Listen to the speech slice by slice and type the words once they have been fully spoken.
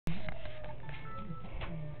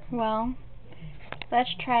Well, let's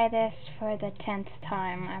try this for the 10th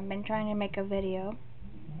time. I've been trying to make a video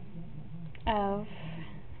of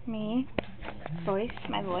my voice,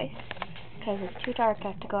 because it's too dark. I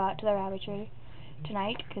have to go out to the rabbitry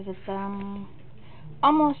tonight, because it's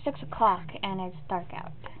almost 6 o'clock and it's dark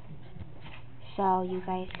out. So you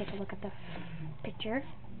guys take a look at the picture,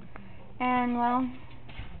 and well,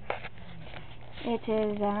 it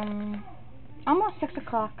is almost 6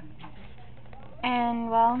 o'clock, and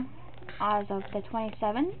well, as of the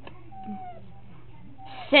 27th,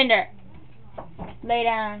 Cinder, lay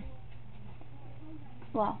down.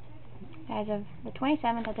 Well, as of the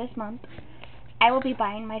 27th of this month, I will be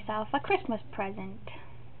buying myself a Christmas present,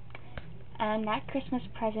 and that Christmas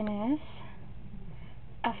present is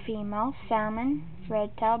a female salmon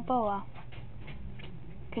red-tailed boa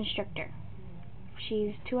constrictor.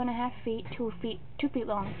 She's 2.5 feet, 2 feet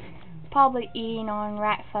long, probably eating on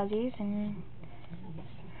rat fuzzies and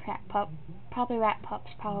rat pups.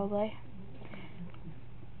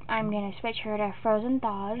 I'm gonna switch her to frozen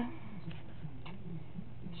thawed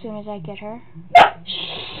as soon as I get her.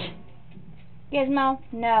 Shh! Gizmo,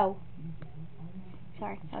 no.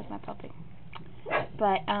 Sorry, that was my puppy.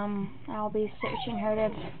 But I'll be switching her to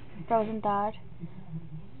frozen thawed,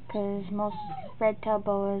 because most red-tailed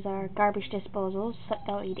boas are garbage disposals, so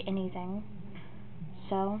they'll eat anything.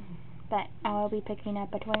 So, but I will be picking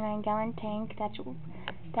up a 29-gallon tank. That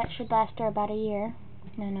should last her about a year.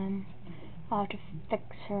 And then I'll have to fix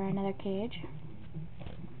her another cage.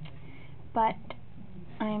 But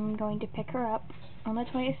I'm going to pick her up on the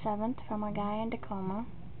 27th from a guy in Tacoma.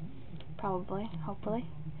 Probably, hopefully.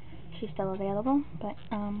 She's still available, but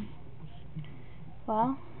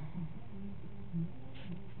well,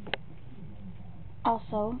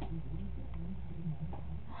 also, let's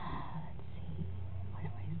see, what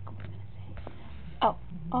am I going to say? Oh,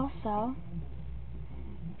 also,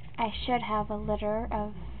 I should have a litter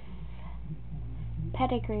of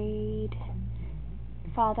pedigreed.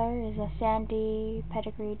 Father is a sandy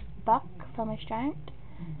pedigreed buck, flemish giant.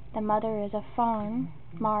 The mother is a fawn,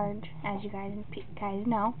 Marge, as you guys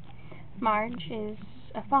know. Marge is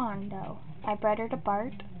a fawn, though. I bred her to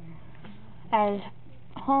Bart, as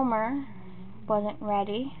Homer wasn't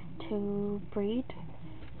ready to breed,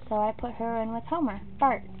 so I put her in with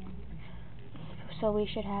Bart. So we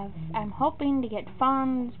should have, I'm hoping to get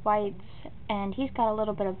fawns, whites, and he's got a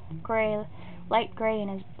little bit of gray, light gray in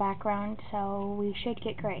his background, so we should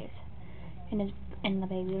get grays in the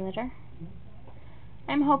baby litter.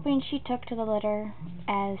 I'm hoping she took to the litter,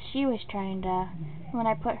 as she was trying to, when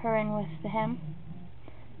I put her in with him,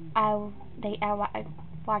 I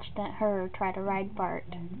watched her try to ride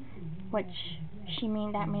Bart, which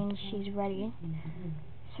that means she's ready.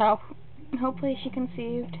 So hopefully she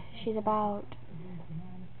conceived. She's about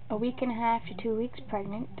a week and a half to 2 weeks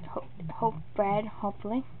pregnant. Bred,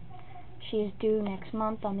 hopefully. She's due next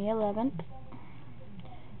month on the 11th.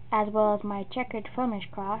 As well as my checkered Flemish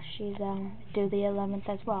cross, she's due the 11th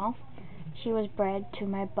as well. She was bred to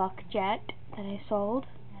my buck Jet that I sold.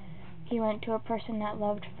 He went to a person that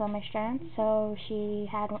loved Flemish giants, so she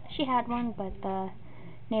had one, but the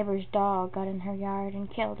neighbor's dog got in her yard and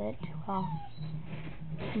killed it. Well,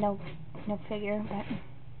 no figure,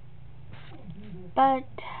 but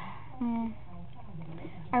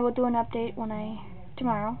I will do an update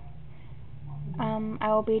tomorrow. I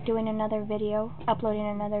will be doing another video, uploading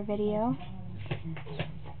another video.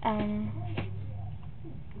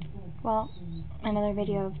 Well, another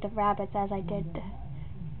video of the rabbits as I did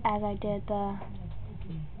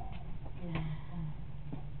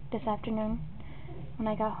this afternoon when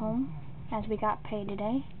I got home, as we got paid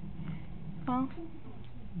today. Well,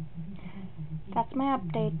 that's my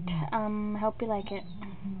update. I hope you like it.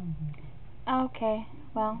 Okay,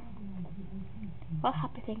 well,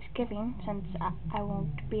 happy Thanksgiving, since I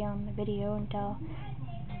won't be on the video until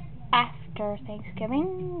after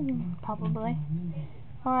Thanksgiving, probably.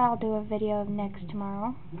 Or I'll do a video of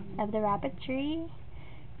tomorrow of the rabbitry.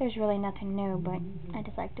 There's really nothing new, but I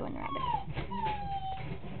just like doing the rabbits.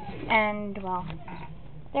 And, well,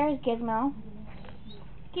 there's Gizmo.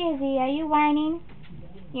 Gizzy, are you whining?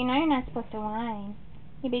 You know you're not supposed to whine,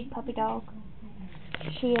 you big puppy dog.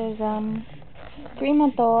 She is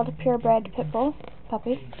 3-month-old purebred pit bull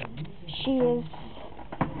puppy. She is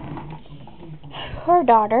her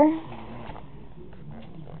daughter.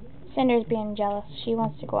 Cinder's being jealous. She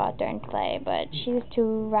wants to go out there and play, but she's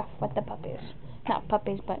too rough with the puppies. Not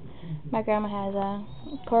puppies, but my grandma has a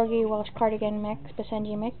Corgi Welsh Cardigan mix,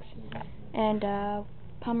 Basenji mix, and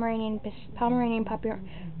Pomeranian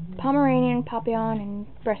Papillon and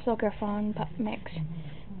Bristol Griffon mix.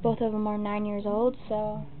 Both of them are 9 years old,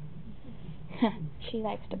 so She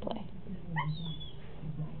likes to play.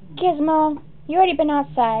 Gizmo, you already been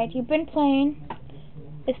outside. You've been playing.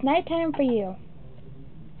 It's nighttime for you.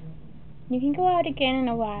 You can go out again in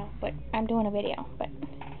a while, but I'm doing a video. But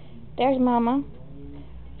there's Mama.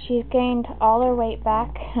 She's gained all her weight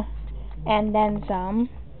back, and then some.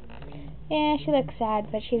 Yeah, she looks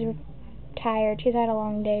sad, but she's tired. She's had a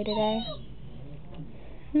long day today.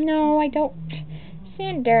 No, I don't.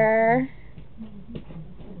 Cinder.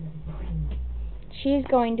 She's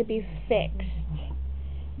going to be fixed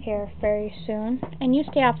here very soon. And you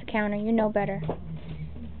stay off the counter. You know better.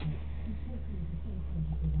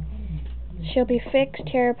 She'll be fixed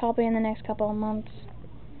here probably in the next couple of months.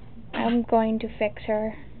 I'm going to fix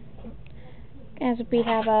her. As we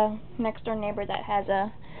have a next door neighbor that has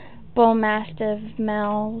a bull mastiff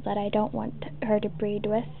male that I don't want her to breed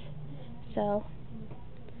with. So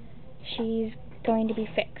she's going to be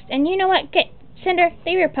fixed. And you know what? Cinder,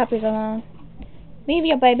 leave your puppies alone. Leave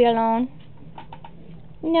your baby alone.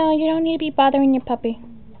 No, you don't need to be bothering your puppy.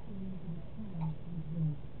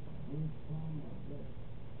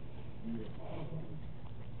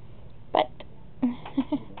 But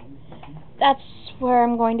that's where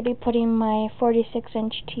I'm going to be putting my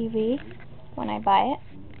 46-inch TV when I buy it.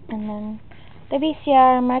 And then the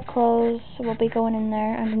VCR and my clothes will be going in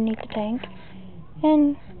there underneath the tank.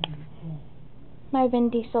 And my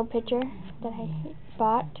Vin Diesel picture that I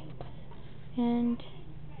bought. And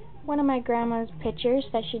one of my grandma's pictures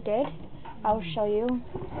that she did. I'll show you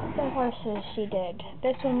the horses she did.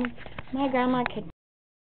 This one, my grandma could.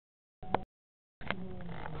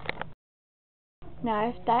 Now,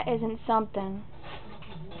 if that isn't something,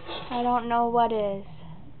 I don't know what is.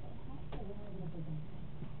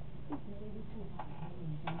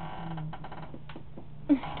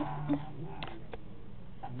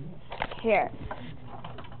 Here.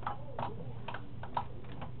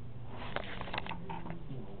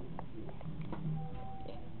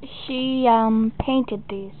 She painted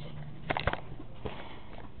these.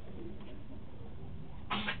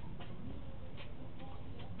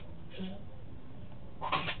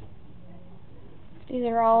 These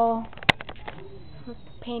are all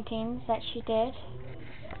paintings that she did.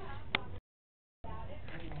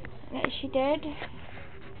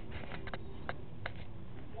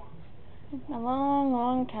 A long,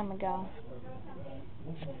 long time ago.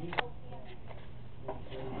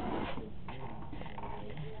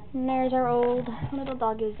 And there's our old little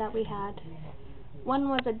doggies that we had. One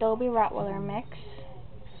was a Dobie Rottweiler mix.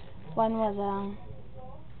 One was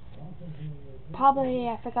probably,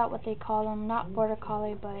 I forgot what they call them, not border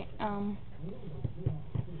collie, but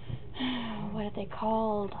what are they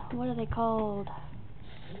called? What are they called?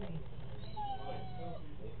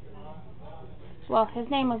 Well, his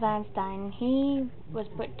name was Einstein. He was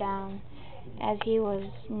put down as he was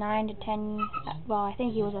 9 to 10, well, I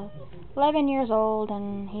think he was 11 years old,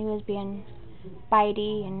 and he was being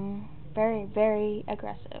bitey and very, very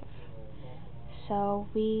aggressive. So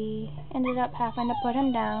we ended up having to put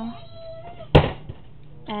him down.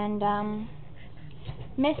 And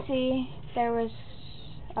Missy, there was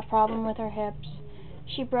a problem with her hips.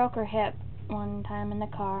 She broke her hip one time in the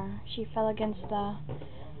car. She fell against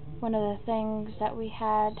one of the things that we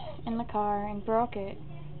had in the car and broke it.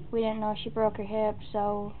 We didn't know she broke her hip,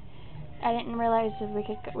 so I didn't realize that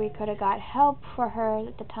we could have got help for her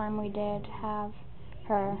at the time we did have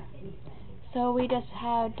her. So we just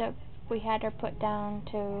had her put down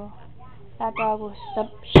to. That dog was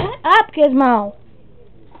shut up, Gizmo.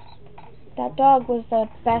 That dog was the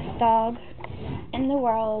best dog in the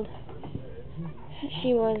world.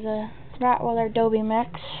 She was a Rottweiler Dobie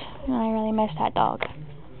mix, and I really miss that dog.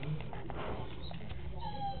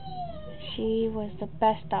 She was the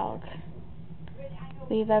best dog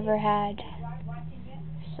we've ever had.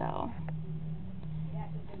 So,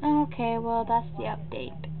 okay, well, that's the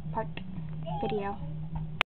update part video.